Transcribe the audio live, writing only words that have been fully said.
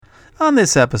On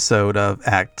this episode of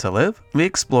Act to Live, we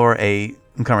explore a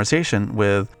conversation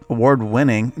with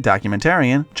award-winning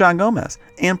documentarian John Gomez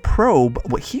and probe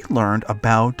what he learned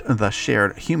about the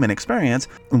shared human experience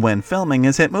when filming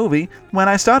his hit movie, When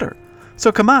I Stutter.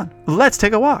 So come on, let's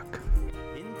take a walk.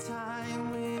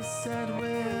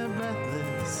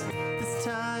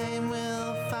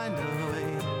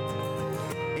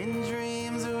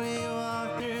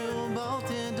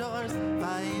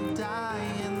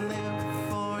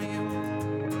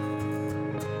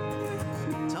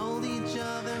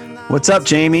 What's up,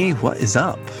 Jamie? What is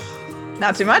up?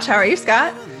 Not too much. How are you,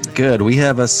 Scott? Good. We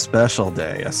have a special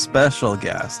day, a special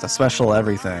guest, a special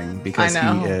everything because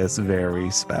he is very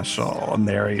special. And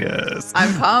there he is.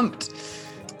 I'm pumped.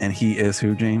 And he is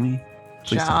who, Jamie?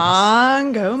 Please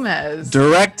John Gomez.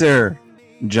 Director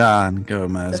John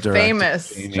Gomez. The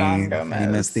famous John Gomez.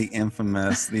 Famous, the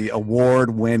infamous, the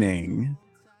award-winning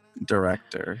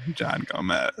director John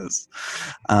Gomez.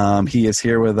 He is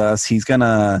here with us. He's going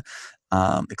to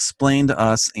explain to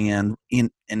us and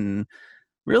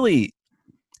really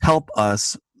help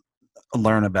us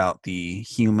learn about the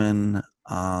human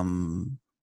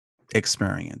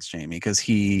experience, Jamie, because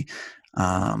he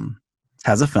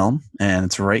has a film and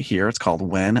it's right here. It's called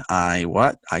When I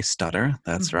Stutter.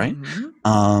 That's right.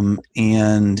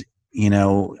 And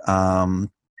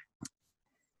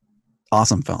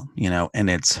awesome film, and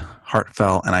it's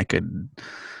heartfelt, and I could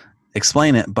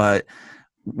explain it, but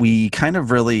we kind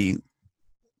of really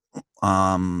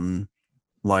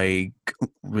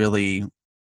really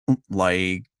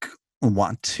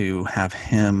want to have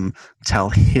him tell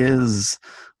his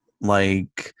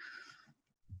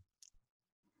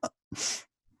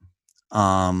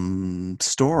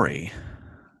story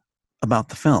about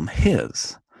the film,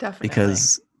 his. Definitely.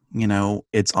 Because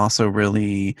it's also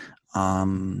really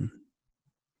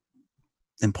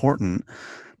important,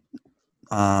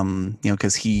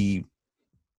 because he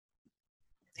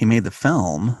made the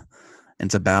film.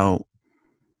 It's about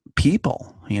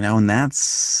people, and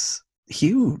that's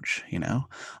huge,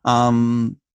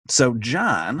 So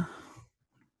John,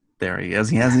 there he is.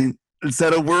 He hasn't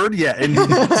said a word yet, and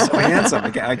he's so handsome. I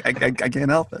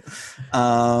can't help it.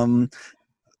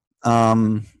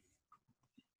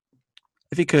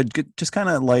 If he could just kind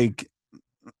of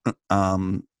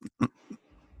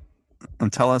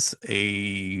tell us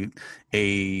a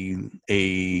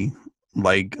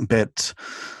bit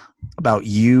about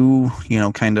you,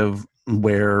 kind of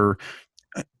where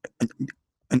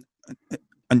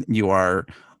you are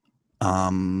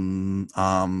from,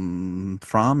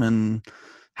 and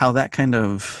how that kind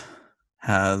of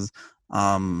has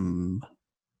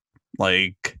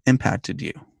impacted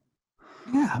you.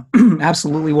 Yeah,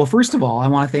 absolutely. Well, first of all, I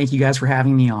want to thank you guys for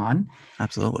having me on.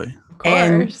 Absolutely. Of course.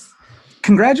 And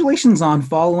congratulations on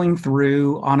following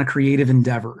through on a creative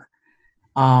endeavor.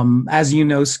 As you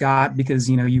know, Scott, because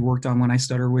you worked on When I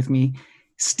Stutter with me,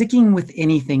 sticking with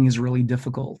anything is really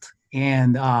difficult.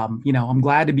 And I'm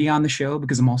glad to be on the show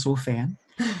because I'm also a fan.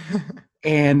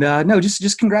 And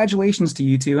just congratulations to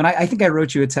you two. And I think I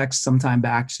wrote you a text sometime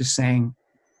back just saying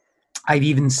I've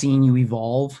even seen you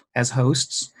evolve as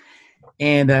hosts.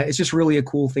 And it's just really a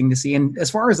cool thing to see. And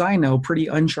as far as I know, pretty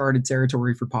uncharted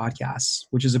territory for podcasts,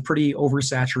 which is a pretty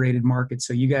oversaturated market.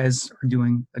 So you guys are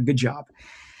doing a good job.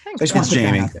 Thanks. It's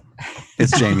Jamie.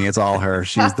 It's Jamie. It's all her.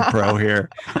 She's the pro here.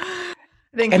 I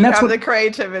think you have the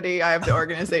creativity. I have the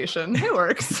organization. It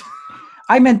works.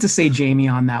 I meant to say Jamie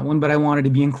on that one, but I wanted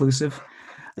to be inclusive.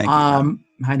 Thank you.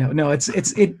 I know. No, it's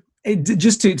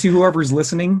just to whoever's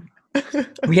listening.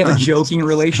 We have a joking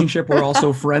relationship. We're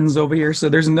also friends over here, so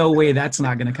there's no way that's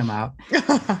not going to come out.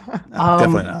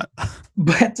 Definitely not.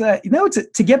 But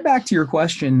to get back to your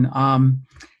question,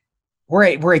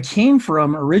 where I came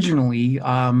from originally,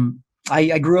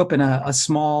 I grew up in a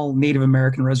small Native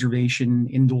American reservation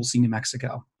in Dulce, New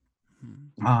Mexico,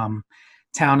 town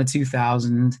of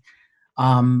 2,000.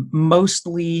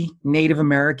 Mostly Native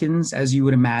Americans, as you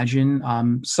would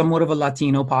imagine, somewhat of a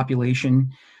Latino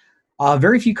population,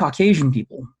 very few Caucasian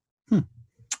people.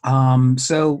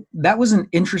 So that was an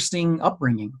interesting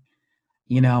upbringing.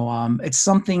 It's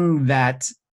something that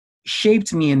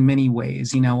shaped me in many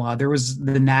ways. There was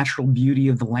the natural beauty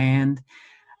of the land.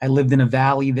 I lived in a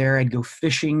valley there. I'd go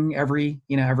fishing every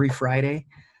Friday.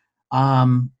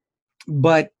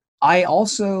 But I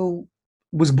also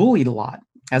was bullied a lot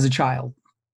as a child.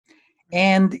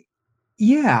 And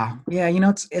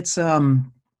it's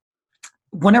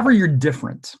whenever you're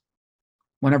different,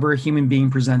 whenever a human being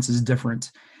presents as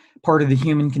different, part of the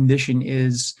human condition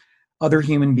is other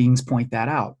human beings point that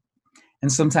out.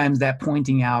 And sometimes that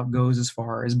pointing out goes as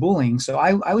far as bullying. So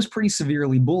I was pretty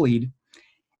severely bullied.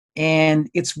 And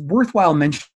it's worthwhile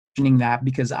mentioning that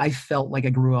because I felt like I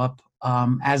grew up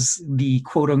as the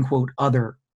quote unquote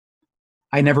other.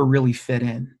 I never really fit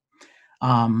in.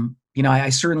 I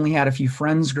certainly had a few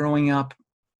friends growing up,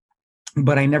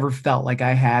 but I never felt like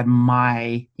I had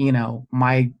my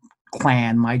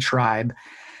clan, my tribe.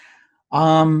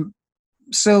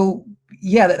 So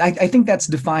yeah, I think that's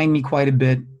defined me quite a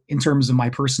bit in terms of my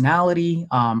personality,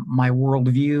 my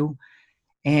worldview.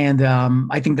 And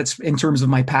I think that's, in terms of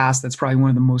my past, that's probably one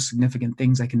of the most significant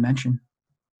things I can mention.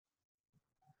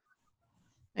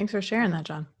 Thanks for sharing that,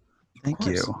 John. Thank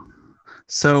you.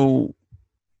 So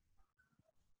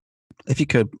if you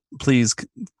could please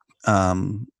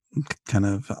kind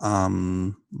of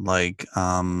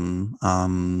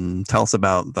tell us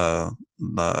about the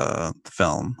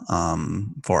film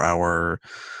for our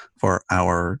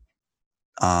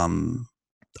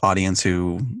audience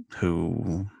who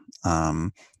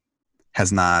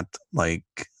has not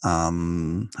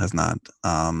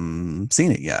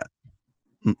seen it yet.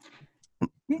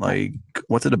 Like,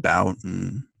 what's it about?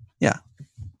 And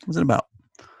what's it about?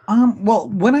 Well,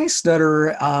 When I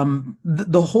Stutter,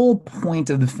 the whole point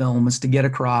of the film is to get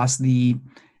across the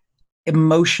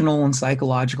emotional and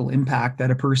psychological impact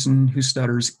that a person who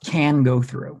stutters can go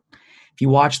through. If you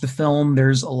watch the film,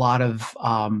 there's a lot of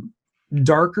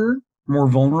darker, more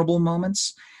vulnerable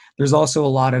moments. There's also a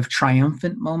lot of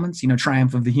triumphant moments,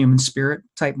 triumph of the human spirit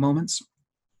type moments.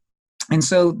 And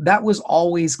so that was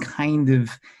always kind of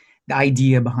the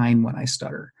idea behind When I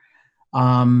Stutter.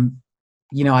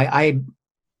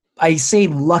 I say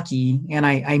lucky, and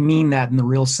I mean that in the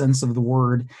real sense of the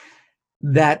word,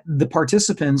 that the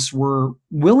participants were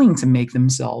willing to make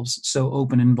themselves so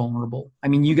open and vulnerable. I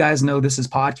mean, you guys know this as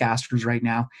podcasters right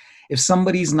now. If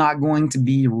somebody's not going to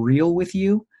be real with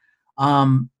you,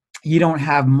 you don't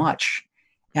have much.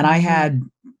 And I had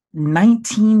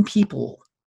 19 people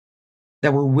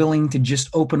that were willing to just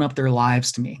open up their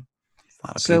lives to me. A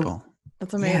lot of people.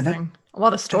 That's amazing. A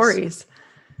lot of stories.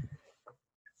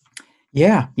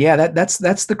 Yeah,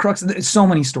 that's the crux. So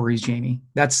many stories, Jamie.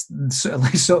 That's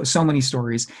so many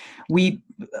stories. The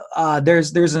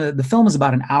film is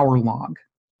about an hour long,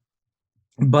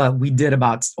 but we did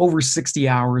about over 60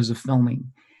 hours of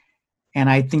filming, and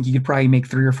I think you could probably make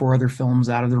 3 or 4 other films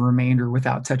out of the remainder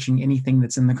without touching anything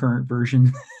that's in the current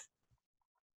version.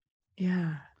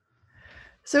 Yeah.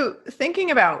 So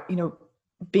thinking about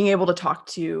being able to talk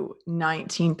to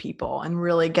 19 people and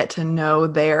really get to know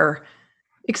their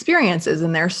experiences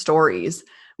and their stories. I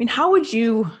mean, how would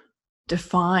you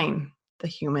define the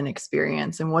human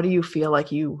experience, and what do you feel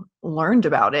like you learned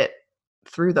about it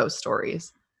through those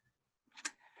stories?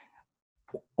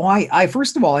 Well, I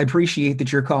first of all, I appreciate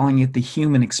that you're calling it the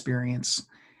human experience,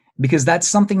 because that's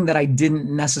something that I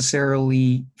didn't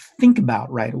necessarily think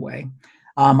about right away.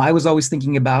 I was always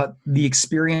thinking about the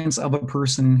experience of a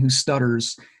person who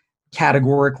stutters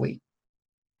categorically.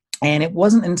 And it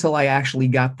wasn't until I actually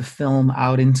got the film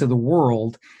out into the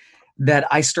world that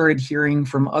I started hearing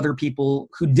from other people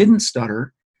who didn't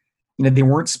stutter. They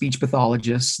weren't speech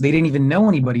pathologists. They didn't even know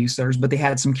anybody who stutters, but they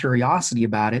had some curiosity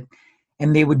about it.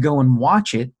 And they would go and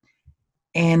watch it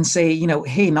and say,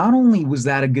 hey, not only was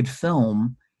that a good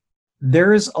film,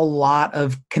 there's a lot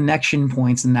of connection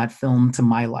points in that film to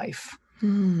my life.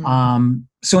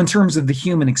 So in terms of the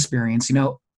human experience,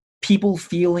 people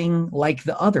feeling like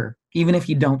the other, even if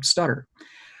you don't stutter.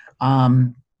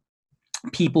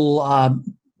 People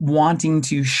wanting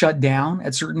to shut down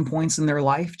at certain points in their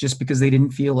life just because they didn't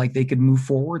feel like they could move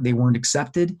forward, they weren't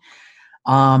accepted.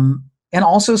 And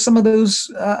also some of those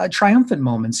triumphant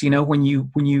moments, when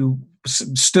you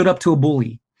stood up to a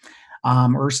bully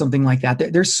or something like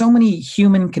that. There's so many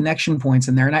human connection points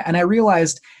in there, and I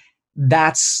realized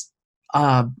that's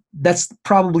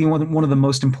probably one of the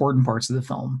most important parts of the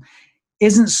film.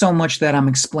 Isn't so much that I'm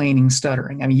explaining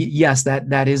stuttering. I mean, yes,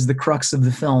 that is the crux of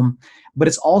the film, but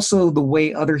it's also the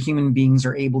way other human beings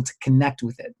are able to connect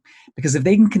with it. Because if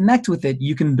they can connect with it,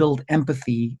 you can build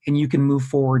empathy and you can move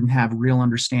forward and have real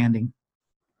understanding.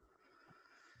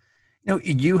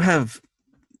 You have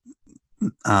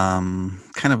kind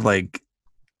of like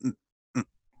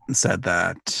said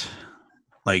that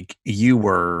like you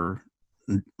were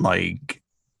like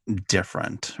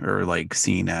different, or like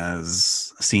seen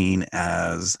as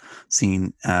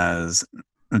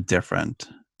different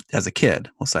as a kid,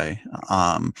 we'll say.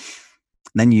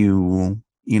 Then you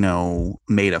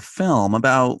made a film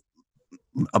about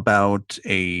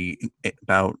a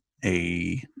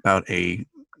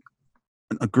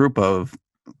group of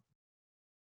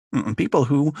people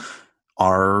who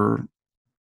are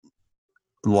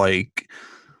like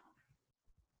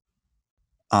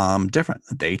different.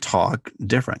 They talk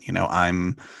different.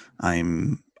 I'm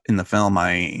in the film,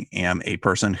 I am a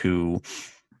person who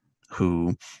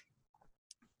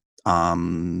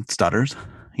stutters,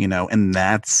 and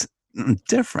that's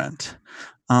different.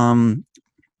 And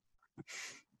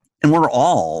we're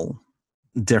all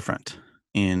different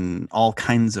in all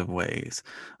kinds of ways.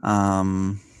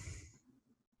 How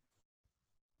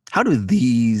do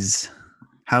these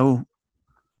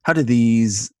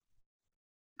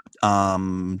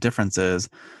differences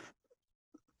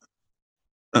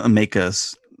make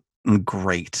us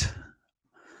great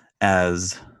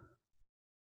as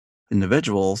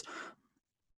individuals,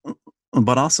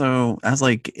 but also as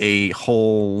like a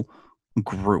whole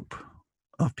group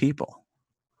of people?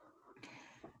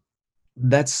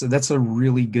 That's a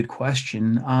really good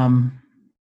question.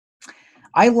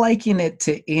 I liken it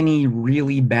to any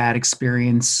really bad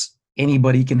experience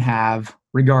anybody can have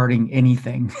regarding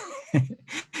anything.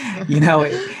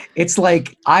 It's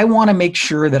like I want to make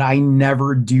sure that I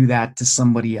never do that to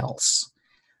somebody else.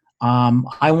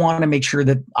 I want to make sure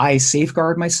that I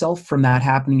safeguard myself from that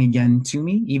happening again to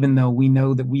me, even though we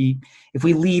know that if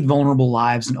we lead vulnerable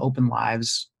lives and open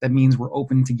lives, that means we're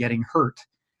open to getting hurt.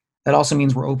 That also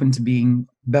means we're open to being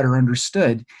better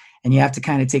understood. And you have to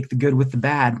kind of take the good with the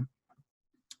bad.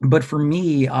 But for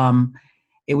me,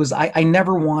 it was I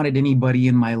never wanted anybody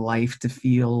in my life to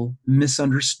feel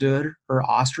misunderstood or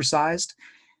ostracized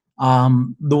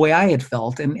the way I had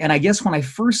felt. And I guess when I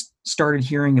first started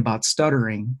hearing about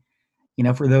stuttering,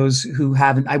 for those who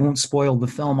haven't, I won't spoil the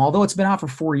film, although it's been out for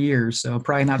 4 years, so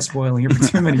probably not spoiling it for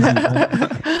too many people.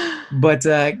 But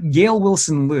Gail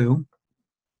Wilson Liu,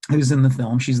 who's in the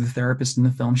film, she's the therapist in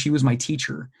the film. She was my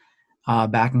teacher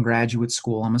back in graduate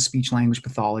school. I'm a speech language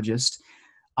pathologist.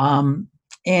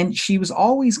 And she was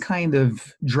always kind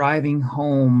of driving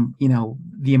home,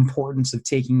 the importance of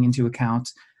taking into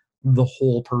account the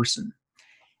whole person.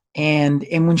 And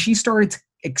when she started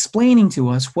explaining to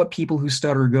us what people who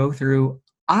stutter go through,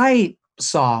 I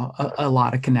saw a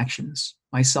lot of connections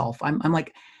myself. I'm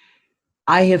like,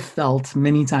 I have felt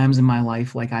many times in my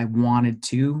life like I wanted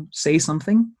to say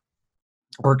something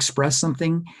or express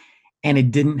something, and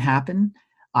it didn't happen.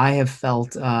 I have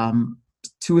felt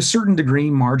to a certain degree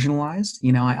marginalized.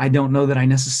 I don't know that I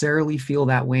necessarily feel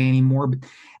that way anymore, but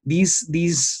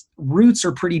these roots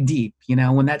are pretty deep.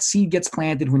 When that seed gets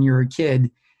planted when you're a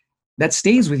kid, that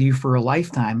stays with you for a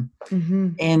lifetime. Mm-hmm.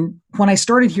 And when I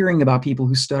started hearing about people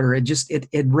who stutter, it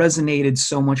resonated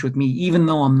so much with me, even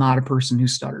though I'm not a person who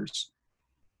stutters.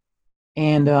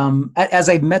 And as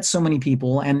I've met so many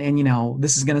people, and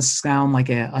this is going to sound like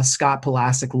a Scott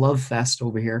Pulaski love fest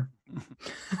over here,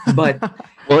 but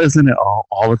well, isn't it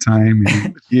all the time?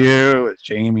 With you, with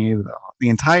Jamie, the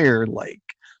entire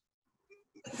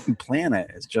planet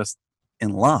is just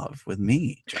in love with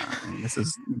me, John.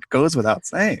 This goes without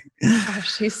saying.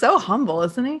 Gosh, he's so humble,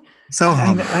 isn't he? So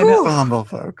humble. I know. So humble,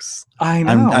 folks. I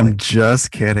know. I'm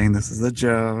just kidding. This is a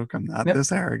joke. I'm not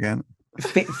this arrogant.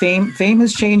 Fame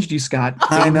has changed you, Scott.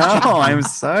 I know. I'm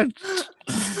such.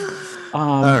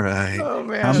 All right. Oh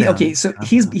man. Okay, so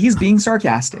he's being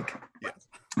sarcastic,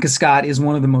 because Scott is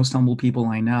one of the most humble people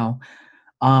I know.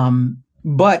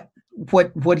 But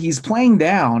what he's playing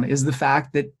down is the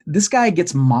fact that this guy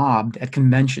gets mobbed at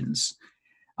conventions.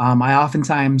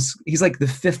 He's like the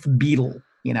fifth Beatle,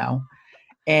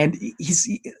 and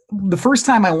the first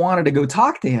time I wanted to go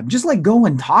talk to him, just like go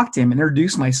and talk to him and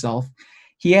introduce myself,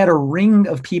 he had a ring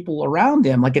of people around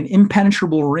him, like an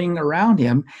impenetrable ring around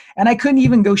him. And I couldn't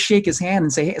even go shake his hand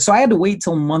and say, hey. So I had to wait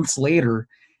till months later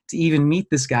to even meet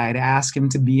this guy, to ask him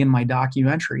to be in my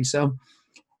documentary. So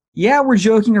yeah, we're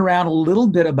joking around a little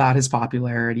bit about his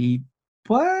popularity,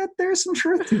 but there's some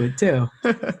truth to it too.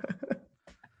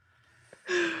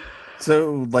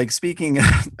 So, speaking,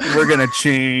 we're going to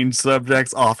change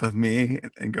subjects off of me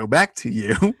and go back to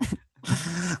you,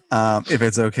 if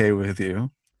it's okay with you.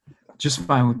 Just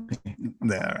fine with me.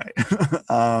 All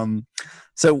right.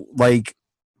 So,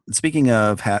 speaking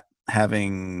of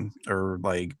having or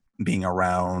being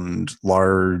around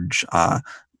large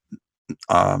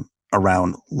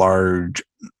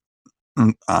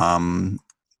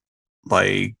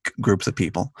groups of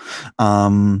people,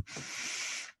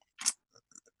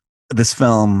 this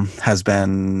film has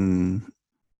been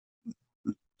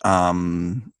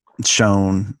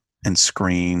shown and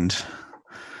screened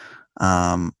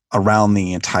around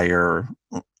the entire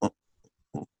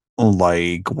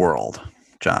world,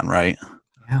 John, right?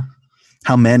 Yeah.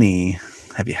 How many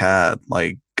have you had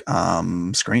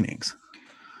screenings?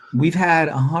 We've had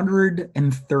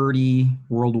 130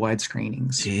 worldwide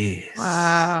screenings. Jeez.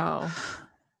 Wow.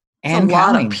 And a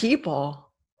lot of people.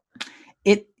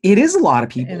 It is a lot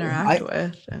of people Interact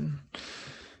with. And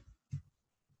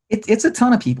It's a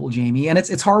ton of people, Jamie, and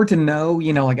it's hard to know.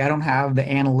 Like I don't have the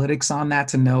analytics on that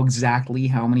to know exactly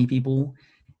how many people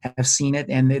have seen it,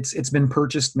 and it's been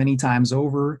purchased many times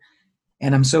over,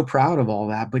 and I'm so proud of all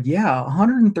that. But yeah,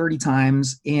 130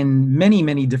 times in many,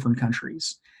 many different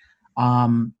countries.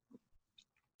 Um,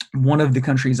 One of the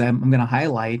countries I'm going to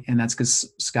highlight, and that's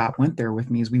because Scott went there with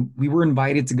me, is we were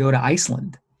invited to go to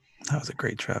Iceland. That was a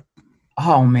great trip.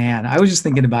 Oh man, I was just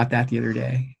thinking about that the other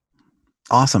day.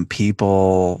 Awesome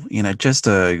people, just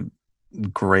a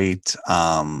great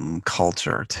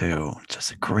culture too.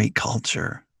 Just a great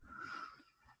culture.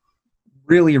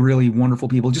 Really, really wonderful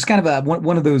people. Just kind of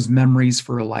one of those memories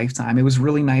for a lifetime. It was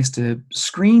really nice to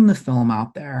screen the film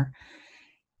out there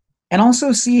and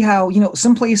also see how,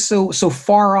 someplace so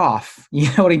far off, you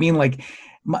know what I mean? Like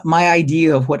my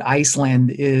idea of what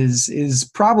Iceland is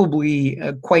probably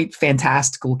quite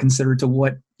fantastical considered to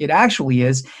what it actually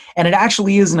is. And it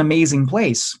actually is an amazing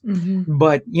place,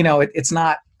 but it's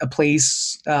not a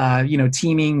place,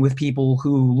 teeming with people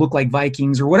who look like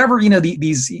Vikings or whatever,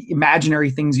 these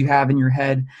imaginary things you have in your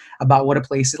head about what a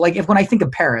place is. Like when I think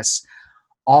of Paris,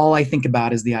 all I think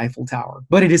about is the Eiffel Tower,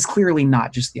 but it is clearly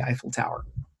not just the Eiffel Tower.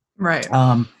 Right.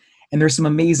 And there's some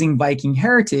amazing Viking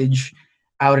heritage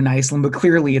out in Iceland, but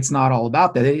clearly it's not all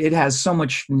about that. It has so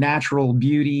much natural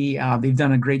beauty. They've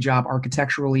done a great job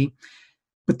architecturally,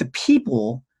 but the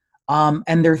people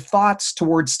and their thoughts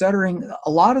towards stuttering, a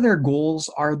lot of their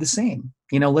goals are the same.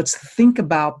 Let's think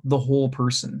about the whole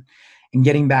person. And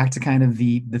getting back to kind of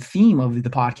the theme of the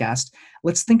podcast,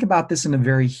 let's think about this in a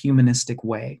very humanistic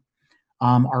way.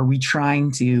 Are we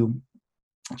trying to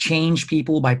change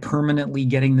people by permanently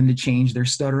getting them to change their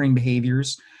stuttering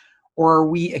behaviors? Or are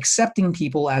we accepting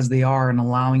people as they are and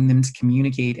allowing them to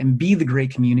communicate and be the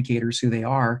great communicators who they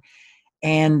are?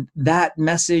 And that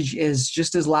message is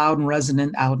just as loud and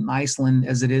resonant out in Iceland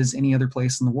as it is any other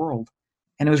place in the world.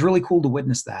 And it was really cool to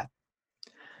witness that.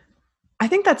 I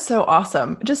think that's so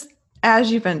awesome. Just as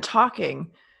you've been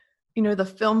talking, the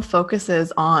film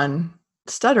focuses on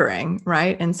stuttering,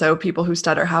 right? And so people who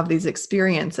stutter have these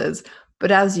experiences.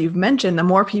 But as you've mentioned, the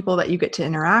more people that you get to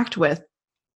interact with,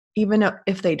 even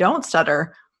if they don't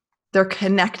stutter, they're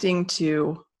connecting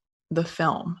to the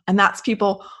film. And that's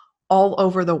people all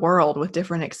over the world with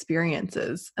different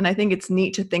experiences. And I think it's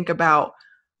neat to think about,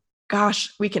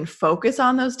 gosh, we can focus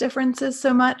on those differences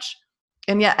so much.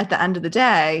 And yet at the end of the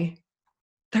day,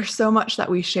 there's so much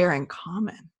that we share in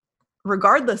common,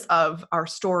 regardless of our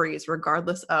stories,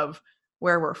 regardless of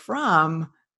where we're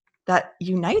from, that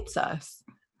unites us.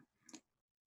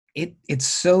 It's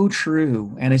so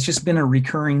true. And it's just been a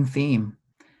recurring theme.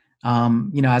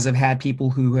 As I've had people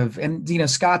who have, and,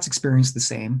 Scott's experienced the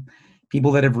same,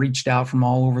 people that have reached out from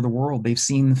all over the world. They've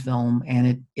seen the film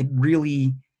and it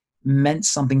really meant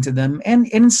something to them, and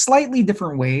in slightly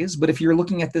different ways. But if you're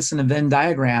looking at this in a Venn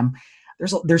diagram,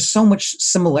 there's so much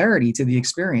similarity to the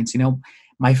experience.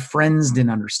 My friends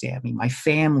didn't understand me. My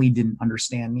family didn't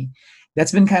understand me.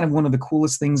 That's been kind of one of the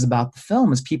coolest things about the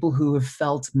film, is people who have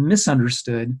felt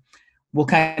misunderstood will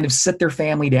kind of sit their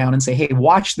family down and say, hey,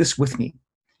 watch this with me.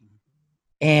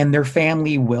 And their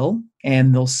family will,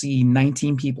 and they'll see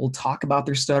 19 people talk about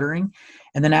their stuttering.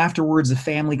 And then afterwards, a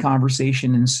family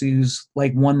conversation ensues,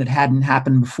 like one that hadn't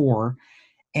happened before.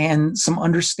 And some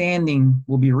understanding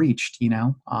will be reached,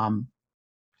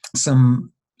 some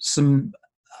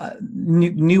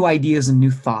new ideas and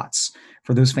new thoughts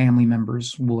for those family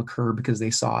members will occur because they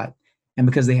saw it and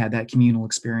because they had that communal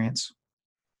experience.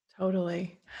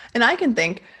 Totally. And I can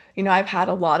think, I've had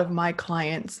a lot of my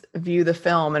clients view the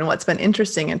film, and what's been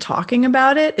interesting in talking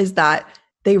about it is that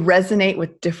they resonate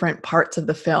with different parts of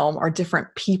the film or different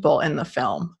people in the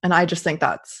film. And I just think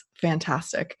that's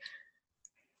fantastic.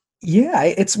 Yeah,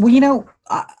 it's,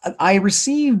 I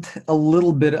received a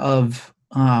little bit of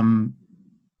some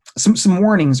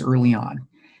warnings early on,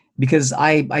 because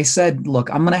I said, look,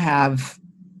 I'm going to have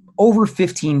over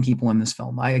 15 people in this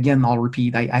film. I'll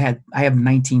repeat, I have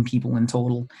 19 people in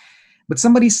total. But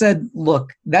somebody said,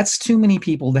 look, that's too many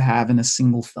people to have in a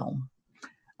single film.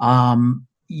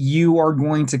 You are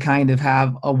going to kind of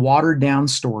have a watered down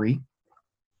story,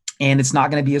 and it's not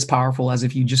going to be as powerful as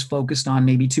if you just focused on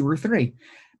maybe 2 or 3,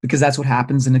 because that's what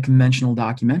happens in a conventional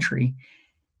documentary.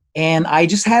 And I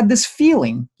just had this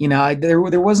feeling, there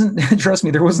wasn't, trust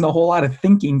me, there wasn't a whole lot of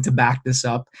thinking to back this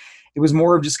up. It was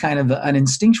more of just kind of an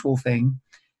instinctual thing,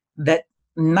 that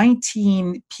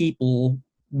 19 people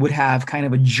would have kind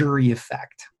of a jury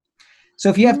effect. So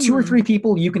if you have 2 or 3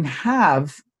 people, you can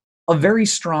have a very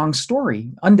strong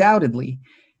story, undoubtedly.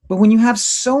 But when you have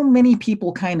so many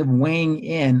people kind of weighing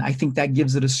in, I think that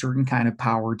gives it a certain kind of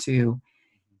power too.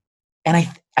 And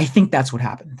I think that's what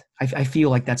happened. I feel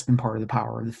like that's been part of the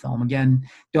power of the film. Again,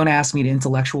 don't ask me to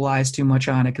intellectualize too much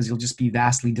on it because you'll just be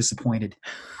vastly disappointed.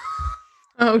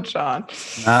 Oh, John.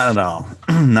 Not at all.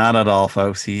 Not at all,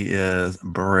 folks. He is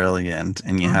brilliant,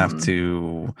 and you have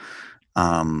to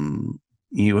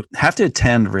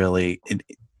attend really,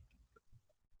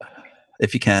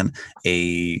 if you can,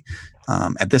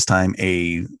 at this time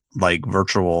a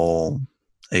virtual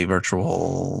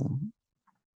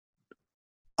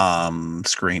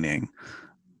screening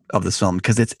of this film,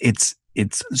 because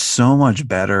it's so much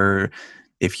better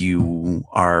if you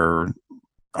are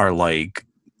like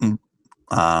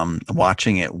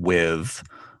watching it with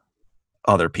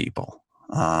other people.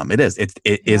 It is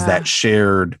that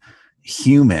shared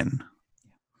human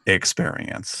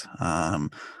experience.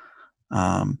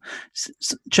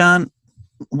 John,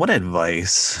 what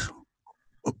advice,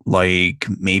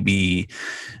 maybe,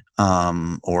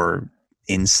 or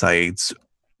insights,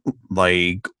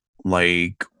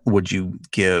 would you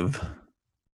give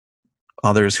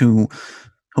others who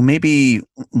maybe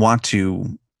want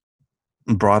to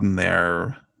broaden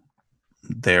their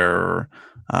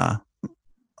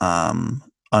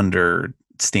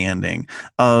understanding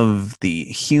of the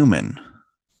human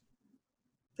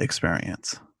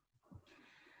experience?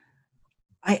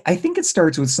 I think it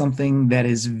starts with something that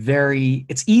is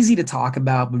it's easy to talk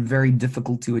about, but very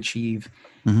difficult to achieve.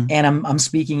 Mm-hmm. And I'm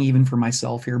speaking even for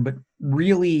myself here, but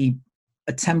really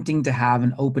attempting to have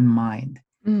an open mind.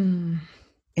 Mm.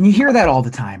 And you hear that all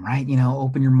the time, right?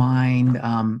 Open your mind,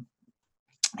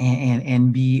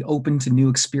 and be open to new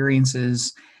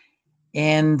experiences.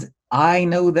 And I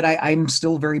know that I'm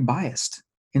still very biased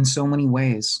in so many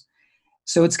ways.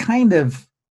 So it's kind of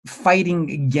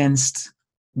fighting against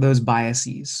those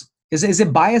biases. Is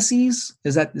it biases?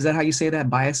 Is that how you say that?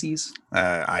 Biases?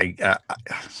 I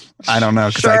don't know,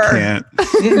 because Sure. I can't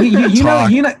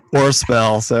you know or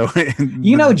spell. So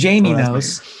Jamie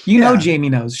knows. Jamie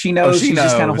knows. She knows. She's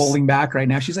just kind of holding back right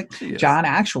now. She's like, John,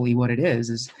 actually, what it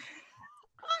is.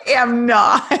 I am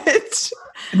not.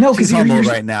 No, she's because humble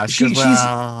right now. She's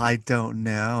I don't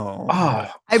know. Oh,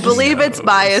 I believe it's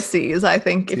biases. I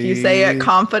think if you say it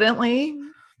confidently,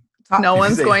 no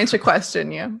one's going to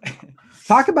question you.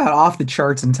 Talk about off the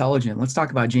charts intelligent. Let's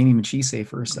talk about Jamie Machise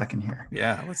for a second here.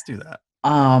 Yeah, let's do that.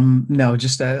 No,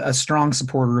 just a strong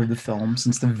supporter of the film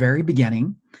since the very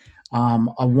beginning.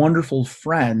 A wonderful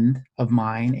friend of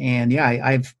mine, and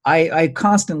yeah, I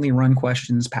constantly run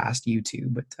questions past you two,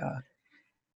 but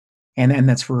and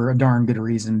that's for a darn good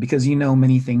reason, because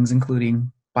many things, including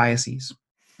biases.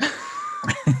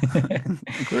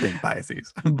 Including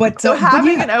biases. But so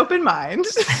having an open mind.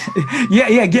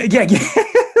 yeah.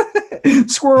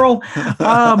 Squirrel.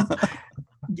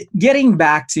 Getting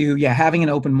back to having an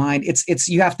open mind. It's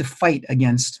you have to fight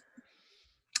against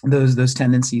those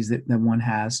tendencies that one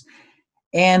has,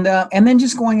 and then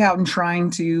just going out and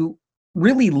trying to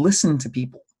really listen to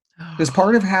people, because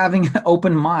part of having an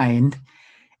open mind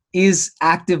is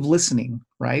active listening,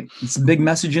 right? It's a big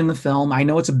message in the film. I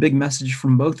know it's a big message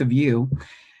from both of you,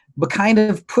 but kind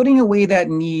of putting away that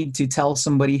need to tell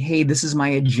somebody, hey, this is my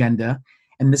agenda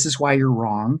and this is why you're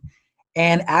wrong,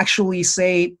 and actually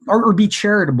say, or be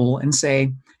charitable and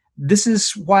say, this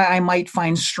is why I might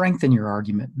find strength in your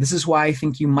argument. This is why I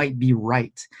think you might be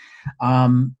right. A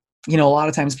lot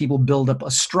of times people build up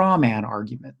a straw man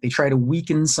argument. They try to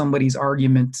weaken somebody's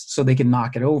argument so they can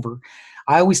knock it over.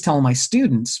 I always tell my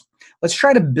students, let's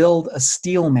try to build a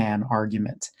steel man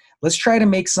argument. Let's try to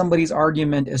make somebody's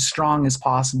argument as strong as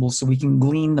possible so we can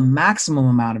glean the maximum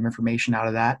amount of information out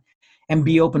of that and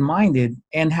be open-minded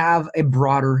and have a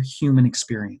broader human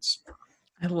experience.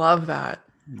 I love that.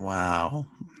 Wow.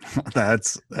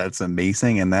 That's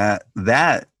amazing. And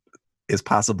that is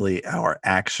possibly our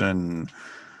action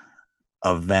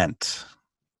event.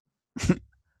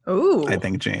 Ooh. I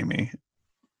think, Jamie,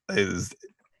 is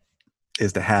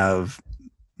to have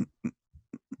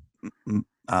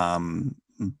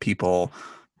people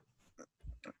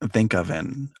think of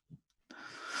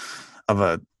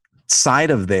a side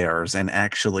of theirs, and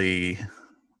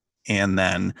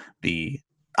then the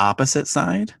opposite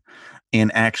side,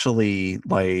 and actually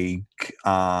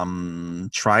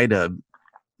try to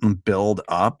build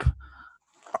up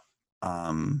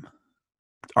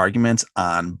arguments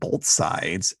on both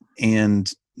sides,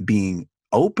 and being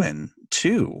open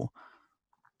to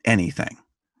anything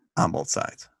on both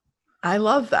sides. I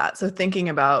love that. So thinking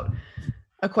about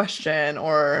a question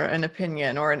or an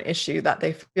opinion or an issue that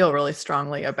they feel really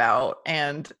strongly about,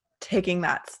 and taking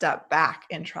that step back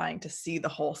and trying to see the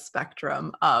whole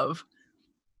spectrum of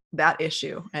that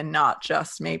issue and not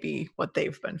just maybe what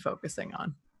they've been focusing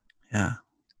on. Yeah.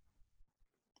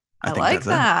 I think like that's it.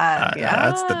 that.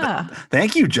 That's Yeah.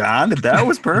 thank you, John. That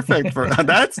was perfect for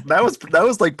that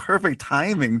was like perfect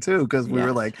timing too, because we were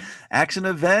Yes. like action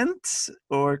event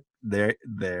or there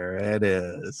it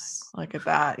is. Look at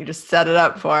that. You just set it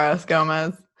up for us,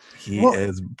 Gomez. He Well,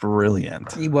 is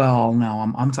brilliant. well,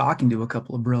 no, I'm talking to a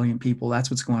couple of brilliant people.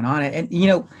 That's what's going on. And you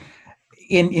know,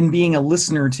 in being a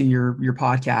listener to your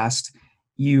podcast,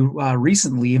 you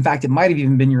recently, in fact, it might have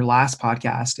even been your last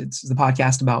podcast. It's the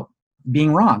podcast about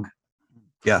being wrong.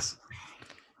 Yes.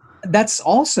 That's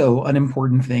also an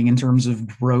important thing in terms of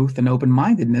growth and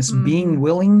open-mindedness, being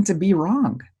willing to be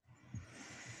wrong.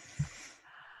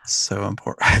 So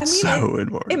important. It's so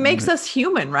important. It makes us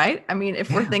human, right? I mean,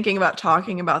 if we're thinking about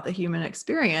talking about the human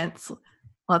experience,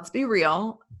 let's be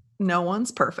real. No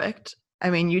one's perfect. I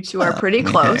mean, you two are pretty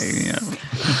close. Yeah.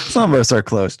 Some of us are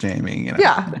close, Jamie. You know,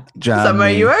 yeah. John, some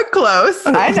of you are close.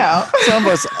 I know. Some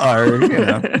of us are, you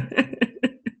know.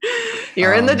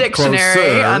 You're in the dictionary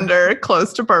closer. under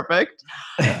close to perfect.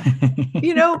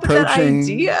 You know, but that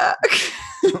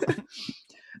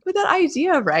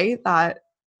idea, right? That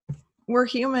we're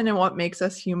human, and what makes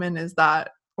us human is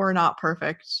that we're not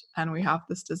perfect, and we have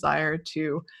this desire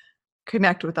to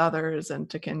connect with others and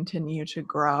to continue to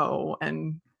grow.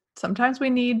 And sometimes we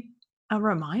need a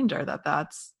reminder that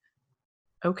that's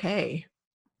okay.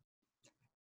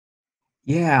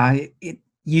 Yeah,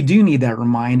 you do need that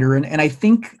reminder. And I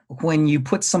think when you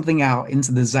put something out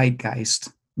into the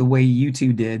zeitgeist, the way you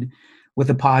two did with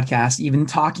a podcast, even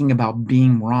talking about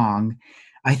being wrong,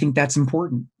 I think that's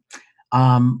important.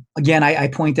 Again, I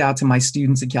point out to my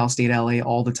students at Cal State LA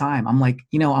all the time. I'm like,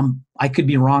 you know, I could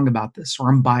be wrong about this, or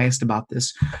I'm biased about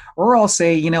this, or I'll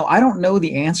say, you know, I don't know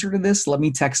the answer to this. Let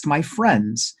me text my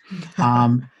friends.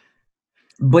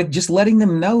 But just letting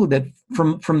them know that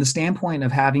from the standpoint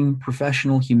of having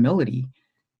professional humility,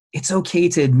 it's okay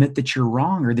to admit that you're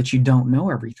wrong or that you don't know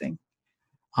everything.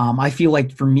 I feel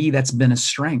like for me, that's been a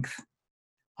strength.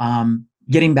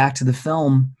 Getting back to the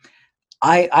film,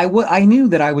 I knew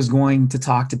that I was going to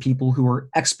talk to people who are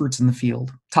experts in the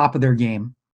field, top of their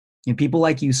game. You know, people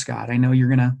like you, Scott. I know you're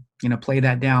gonna play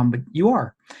that down, but you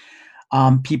are.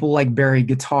 People like Barry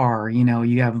Guitar, you know,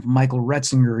 you have Michael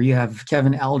Retzinger, you have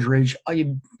Kevin Eldridge,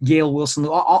 Gail Wilson,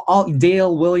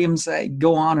 Dale Williams,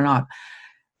 go on and on.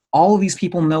 All of these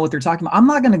people know what they're talking about. I'm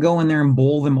not going to go in there and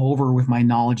bowl them over with my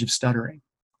knowledge of stuttering.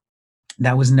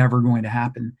 That was never going to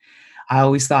happen. I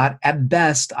always thought, at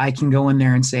best, I can go in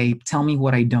there and say, tell me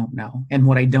what I don't know. And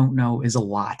what I don't know is a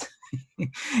lot,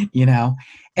 you know?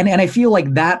 And I feel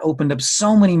like that opened up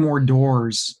so many more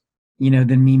doors, you know,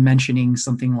 than me mentioning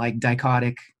something like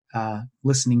dichotic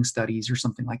listening studies or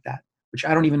something like that, which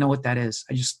I don't even know what that is.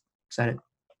 I just said it.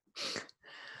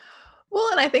 Well,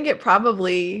 and I think it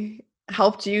probably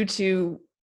helped you to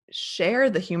share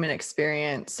the human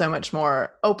experience so much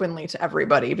more openly to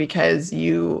everybody, because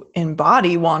you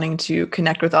embody wanting to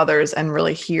connect with others and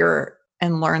really hear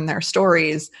and learn their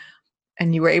stories.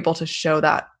 And you were able to show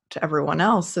that to everyone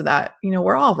else, so that, you know,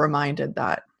 we're all reminded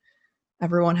that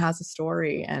everyone has a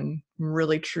story, and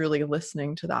really truly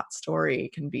listening to that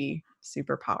story can be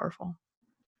super powerful.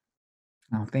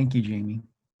 Oh, thank you, Jamie.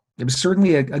 It was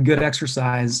certainly a good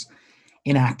exercise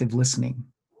in active listening.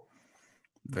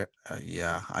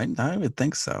 Yeah, I would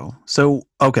think so. So,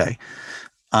 okay.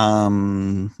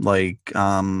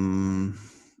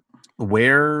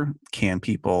 Where can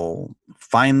people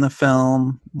find the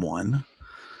film? One,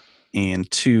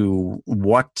 and two,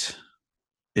 what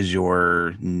is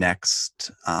your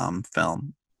next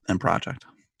film and project?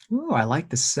 Ooh, I like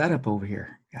the setup over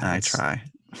here. I try.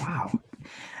 Wow.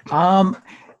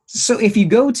 So if you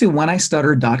go to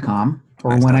whenistutter.com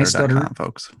or whenistutter,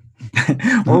 folks,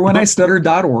 or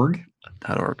whenistutter.org,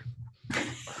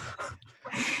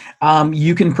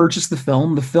 you can purchase the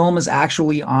film. The film is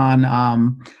actually on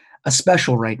a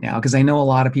special right now, because I know a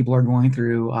lot of people are going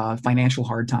through financial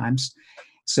hard times.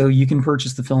 So you can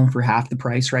purchase the film for half the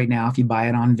price right now if you buy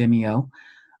it on Vimeo.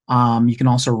 You can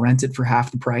also rent it for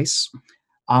half the price.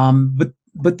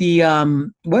 But the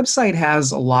website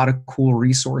has a lot of cool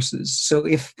resources. So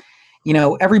if, you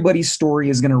know, everybody's story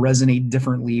is going to resonate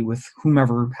differently with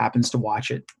whomever happens to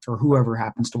watch it, or whoever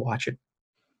happens to watch it.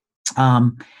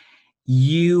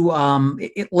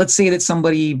 Let's say that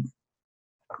somebody,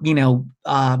 you know,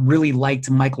 really liked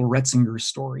Michael Retzinger's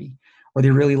story, or they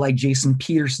really like Jason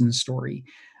Peterson's story.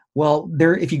 Well,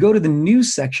 if you go to the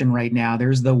news section right now,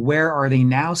 there's the Where Are They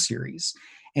Now series,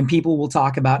 and people will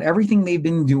talk about everything they've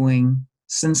been doing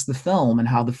since the film and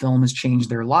how the film has changed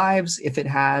their lives, if it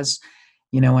has,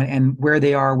 you know, and where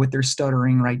they are with their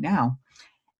stuttering right now.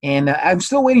 And I'm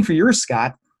still waiting for yours,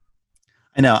 Scott.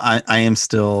 I know. I am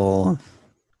still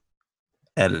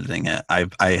editing it. I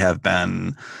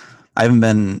haven't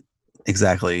been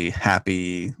exactly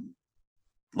happy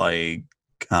like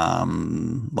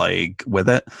with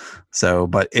it. So,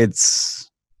 but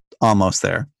it's almost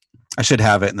there. I should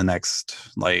have it in the next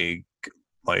 2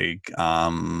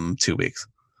 weeks.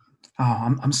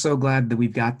 Oh, I'm so glad that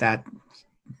we've got that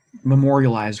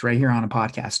memorialized right here on a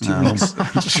podcast. 2 weeks.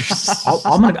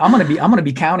 I'm gonna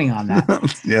be counting on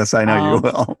that. Yes, I know you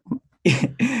will.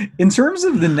 In terms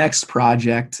of the next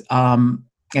project, and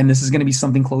this is going to be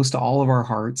something close to all of our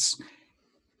hearts,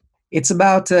 it's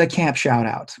about Camp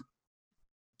Shoutout,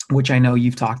 which I know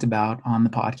you've talked about on the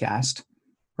podcast,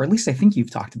 or at least I think you've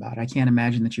talked about it. I can't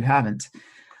imagine that you haven't.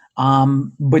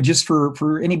 But just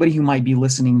for anybody who might be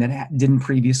listening that didn't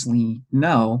previously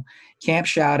know, Camp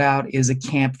Shoutout is a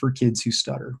camp for kids who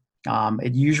stutter.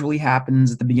 It usually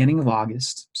happens at the beginning of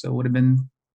August, so it would have been,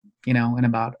 in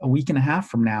about a week and a half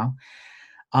from now.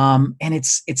 And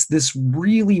it's this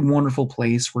really wonderful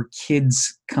place where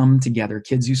kids come together,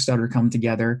 kids who stutter come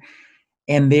together,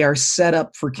 and they are set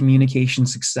up for communication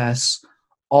success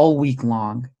all week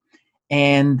long.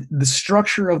 And the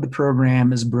structure of the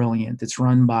program is brilliant. It's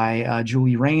run by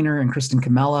Julie Rayner and Kristen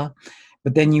Camella,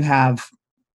 but then you have,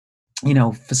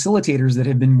 facilitators that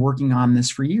have been working on this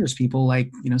for years, people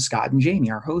like, Scott and Jamie,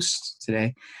 our hosts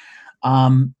today.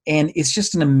 And it's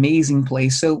just an amazing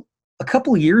place. So a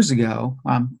couple of years ago,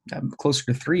 closer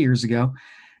to 3 years ago,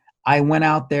 I went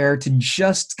out there to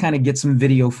just kind of get some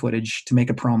video footage to make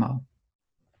a promo.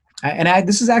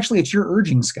 This is actually at your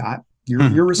urging, Scott.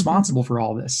 You're responsible for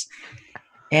all this.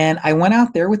 And I went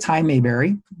out there with Ty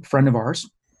Mayberry, a friend of ours.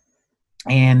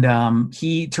 And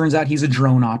he turns out he's a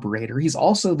drone operator. He's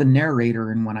also the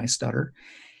narrator in When I Stutter.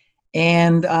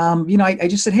 And, I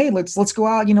just said, hey, let's go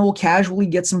out, we'll casually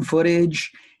get some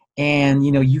footage and,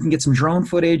 you can get some drone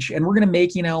footage and we're going to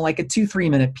make, like a 2-3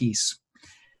 minute piece.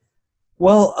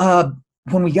 Well,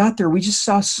 when we got there, we just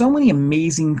saw so many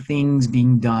amazing things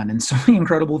being done and so many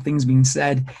incredible things being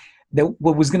said that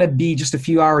what was going to be just a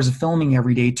few hours of filming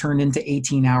every day turned into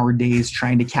 18-hour days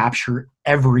trying to capture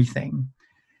everything.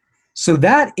 So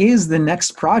that is the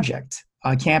next project,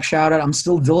 Camp Shoutout. I'm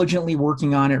still diligently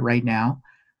working on it right now.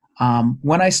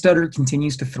 When I Stutter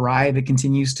continues to thrive, it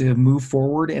continues to move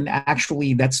forward. And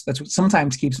actually, that's what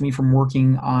sometimes keeps me from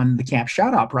working on the Camp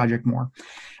Shoutout project more.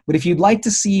 But if you'd like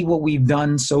to see what we've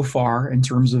done so far in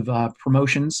terms of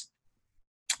promotions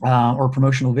or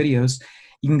promotional videos,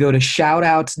 you can go to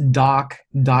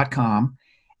shoutoutsdoc.com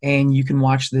and you can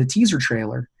watch the teaser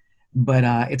trailer. But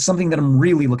it's something that I'm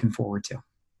really looking forward to.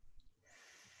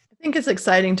 I think it's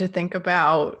exciting to think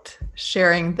about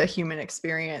sharing the human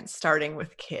experience starting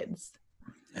with kids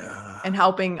and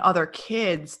helping other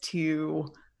kids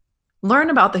to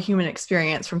learn about the human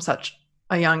experience from such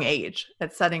a young age.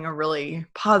 It's setting a really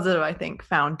positive, I think,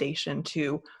 foundation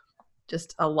to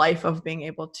just a life of being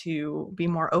able to be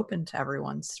more open to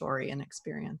everyone's story and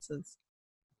experiences.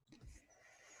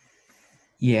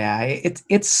 Yeah,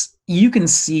 it's you can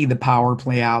see the power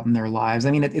play out in their lives.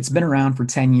 I mean, it's been around for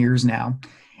 10 years now.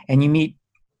 And you meet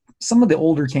some of the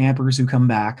older campers who come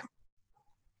back,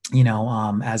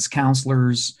 as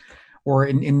counselors or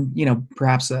in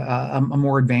perhaps a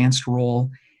more advanced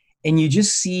role. And you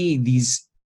just see these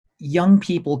young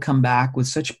people come back with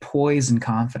such poise and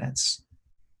confidence.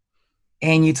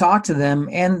 And you talk to them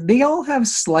and they all have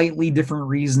slightly different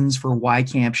reasons for why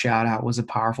Camp Shoutout was a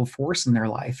powerful force in their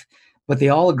life, but they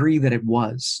all agree that it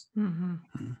was.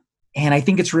 Mm-hmm. And I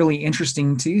think it's really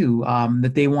interesting, too,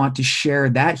 that they want to share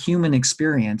that human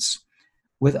experience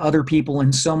with other people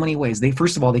in so many ways.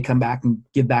 First of all, they come back and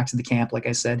give back to the camp, like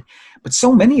I said. But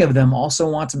so many of them also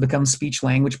want to become speech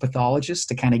language pathologists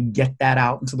to kind of get that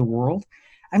out into the world.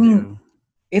 I mean,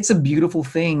 It's a beautiful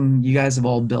thing you guys have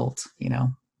all built,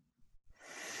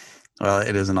 Well,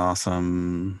 it is an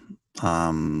awesome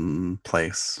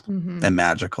place and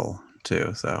magical,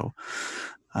 too. So,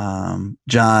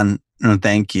 John,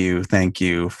 thank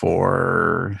you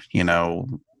for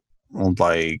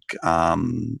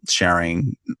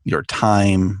sharing your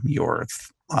time, your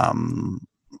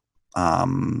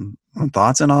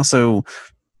thoughts, and also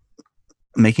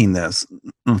making this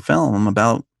film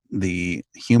about the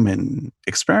human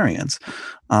experience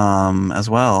as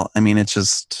well. I mean, it's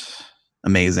just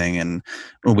amazing, and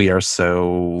we are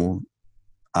so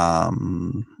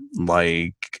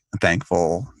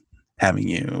thankful having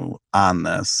you on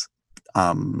this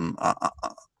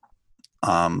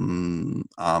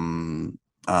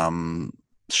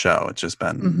show. It's just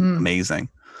been amazing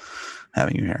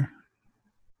having you here.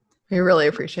 We really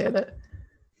appreciate it.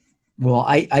 Well,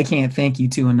 I can't thank you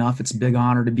two enough. It's a big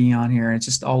honor to be on here. And it's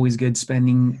just always good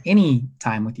spending any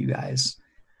time with you guys.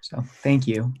 So thank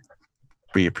you.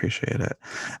 We appreciate it.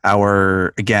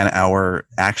 Our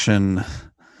action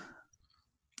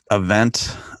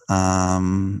event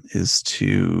is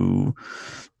to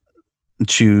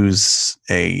choose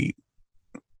a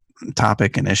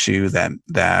topic, an issue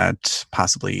that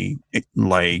possibly,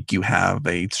 like, you have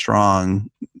a strong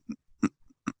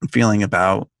feeling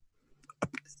about,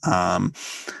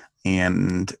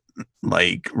 and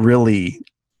like really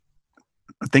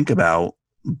think about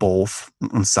both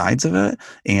sides of it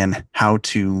and how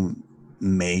to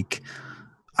make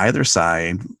either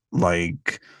side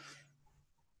like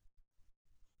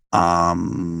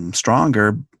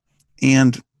stronger,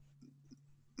 and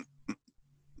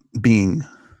being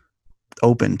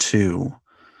open to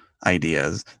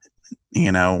ideas,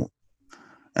 and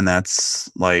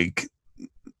that's like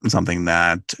something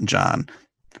that John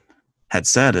had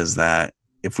said, is that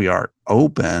if we are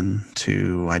open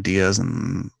to ideas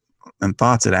and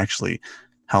thoughts, it actually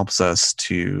helps us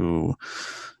to,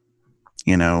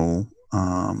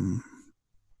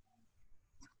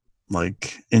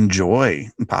 like, enjoy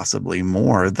possibly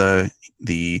more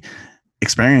the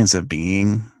experience of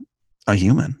being a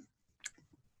human.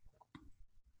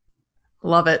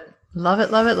 Love it. Love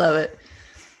it. Love it. Love it.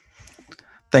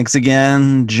 Thanks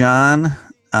again, John.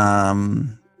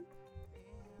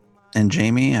 And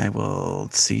Jamie, I will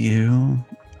see you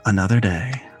another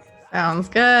day. Sounds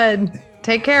good.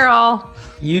 Take care, all.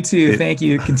 You too. Thank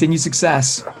you. Continued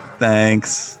success.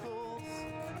 Thanks.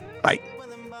 Bye.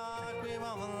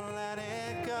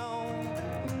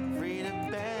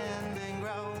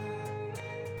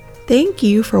 Thank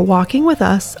you for walking with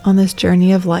us on this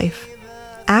journey of life.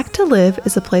 Act to Live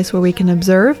is a place where we can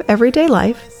observe everyday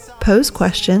life, pose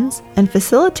questions, and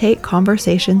facilitate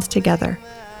conversations together.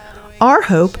 Our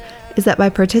hope is that by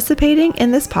participating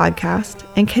in this podcast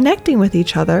and connecting with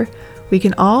each other, we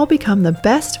can all become the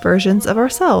best versions of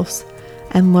ourselves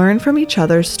and learn from each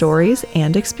other's stories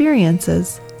and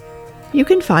experiences. You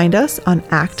can find us on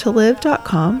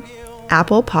acttolive.com,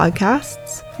 Apple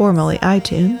Podcasts, formerly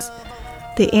iTunes,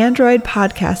 the Android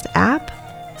Podcast app,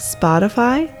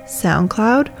 Spotify,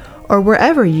 SoundCloud, or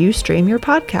wherever you stream your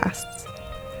podcasts.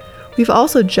 We've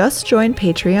also just joined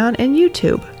Patreon and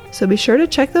YouTube, so be sure to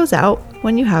check those out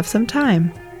when you have some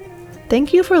time.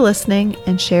 Thank you for listening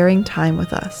and sharing time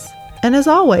with us. And as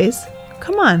always,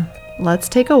 come on, let's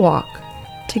take a walk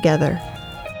together.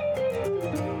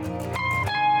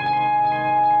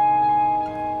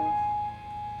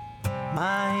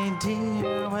 My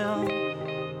dear will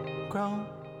grow